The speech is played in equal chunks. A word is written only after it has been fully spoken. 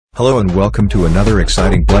Hello and welcome to another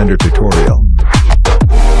exciting Blender tutorial.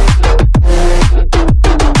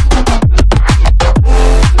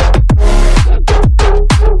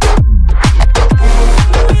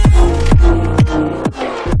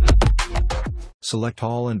 Select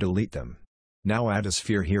all and delete them. Now add a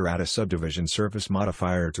sphere here, add a subdivision surface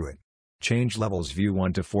modifier to it. Change levels view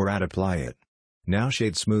 1 to 4, add apply it. Now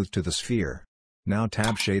shade smooth to the sphere. Now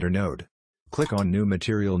tab shader node. Click on new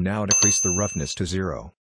material, now decrease the roughness to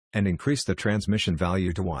 0. And increase the transmission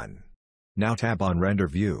value to 1. Now tab on render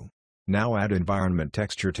view. Now add environment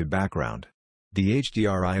texture to background. The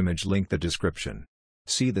HDRI image link the description.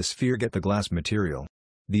 See the sphere, get the glass material.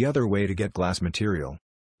 The other way to get glass material.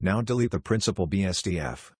 Now delete the principal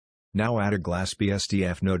BSDF. Now add a glass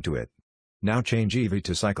BSDF node to it. Now change EV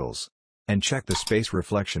to cycles. And check the space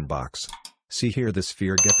reflection box. See here the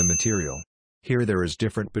sphere, get the material. Here there is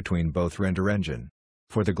different between both render engine.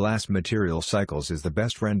 For the glass material, cycles is the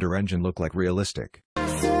best, render engine look like realistic.